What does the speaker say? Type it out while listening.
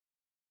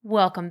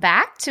Welcome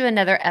back to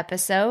another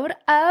episode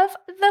of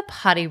the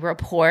Potty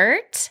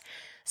Report.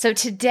 So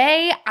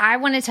today I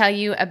want to tell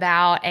you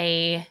about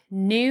a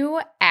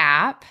new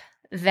app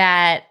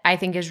that I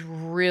think is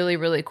really,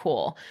 really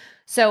cool.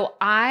 So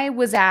I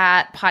was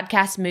at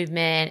Podcast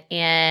Movement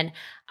and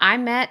I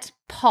met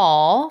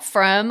Paul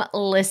from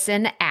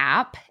Listen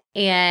app,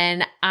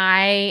 and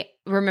I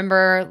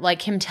remember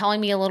him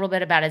telling me a little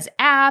bit about his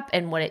app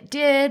and what it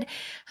did.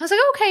 I was like,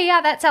 okay, yeah,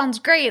 that sounds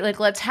great.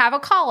 Let's have a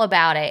call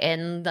about it.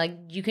 And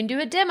you can do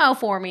a demo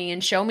for me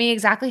and show me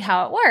exactly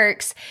how it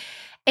works.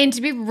 And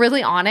to be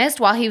really honest,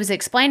 while he was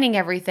explaining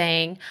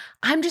everything,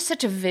 I'm just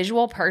such a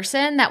visual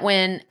person that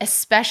when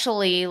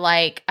especially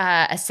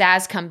a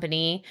SaaS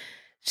company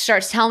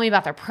starts telling me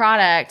about their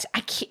product,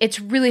 it's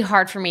really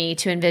hard for me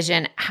to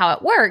envision how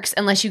it works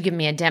unless you give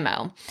me a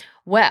demo.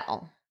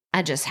 Well,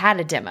 I just had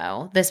a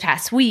demo this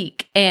past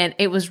week and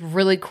it was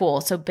really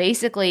cool. So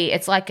basically,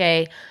 it's like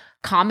a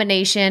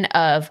combination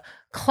of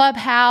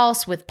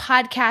Clubhouse with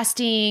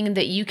podcasting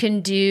that you can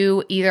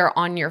do either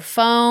on your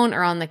phone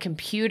or on the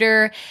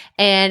computer.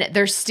 And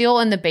they're still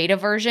in the beta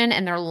version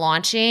and they're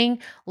launching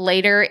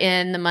later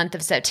in the month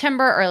of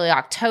September, early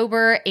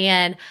October.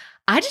 And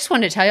I just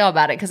wanted to tell y'all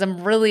about it because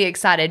I'm really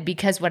excited,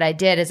 because what I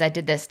did is I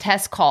did this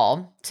test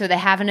call. So they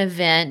have an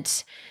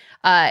event.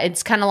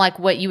 It's kind of like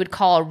what you would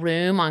call a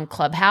room on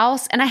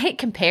Clubhouse. And I hate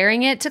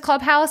comparing it to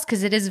Clubhouse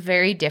because it is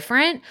very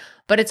different,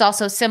 but it's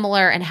also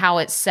similar in how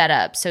it's set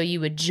up. So you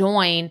would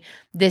join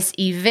this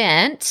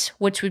event,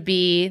 which would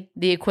be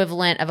the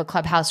equivalent of a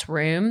Clubhouse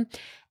room,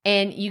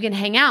 and you can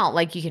hang out.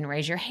 You can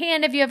raise your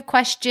hand if you have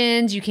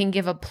questions. You can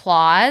give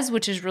applause,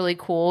 which is really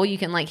cool. You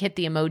can hit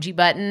the emoji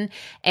button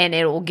and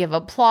it will give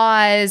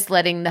applause,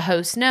 letting the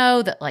host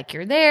know that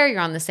you're there,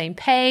 you're on the same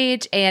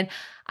page. And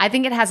I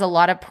think it has a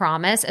lot of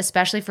promise,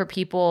 especially for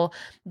people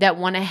that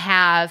want to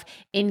have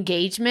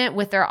engagement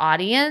with their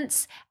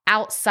audience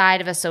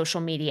outside of a social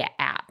media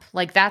app.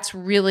 That's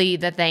really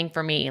the thing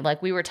for me.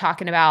 We were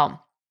talking about,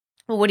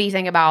 well, what do you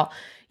think about,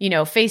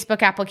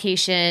 Facebook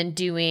application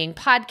doing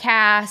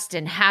podcast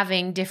and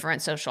having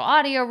different social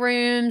audio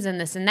rooms and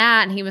this and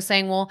that? And he was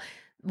saying, well,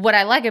 what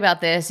I like about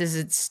this is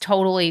it's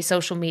totally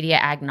social media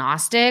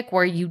agnostic,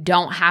 where you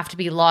don't have to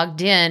be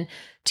logged in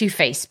to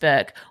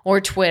Facebook or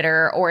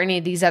Twitter or any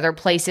of these other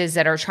places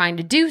that are trying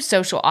to do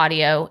social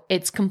audio.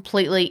 It's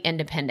completely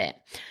independent.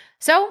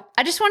 So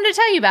I just wanted to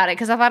tell you about it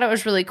because I thought it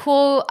was really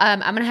cool. I'm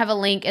going to have a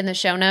link in the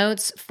show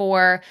notes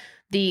for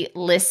the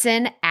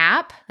Listen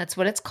app. That's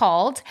what it's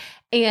called.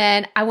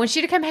 And I want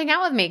you to come hang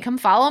out with me. Come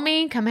follow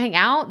me. Come hang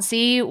out.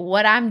 See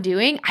what I'm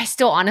doing. I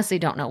still honestly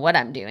don't know what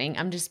I'm doing.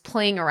 I'm just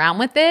playing around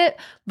with it.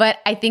 But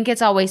I think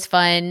it's always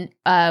fun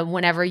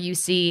whenever you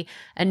see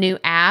a new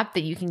app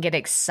that you can get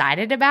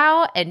excited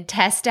about and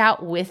test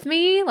out with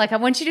me. I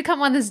want you to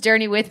come on this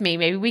journey with me.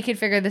 Maybe we could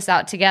figure this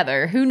out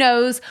together. Who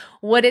knows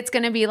what it's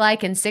going to be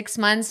like in 6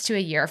 months to a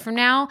year from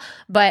now.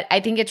 But I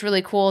think it's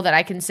really cool that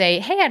I can say,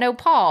 hey, I know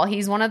Paul.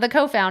 He's one of the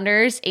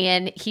co-founders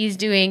and he's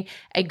doing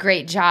a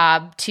great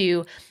job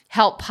to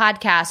help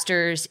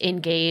podcasters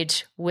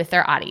engage with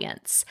their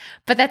audience.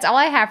 But that's all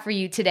I have for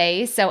you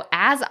today. So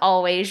as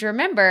always,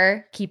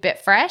 remember, keep it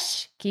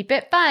fresh, keep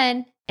it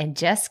fun, and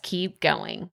just keep going.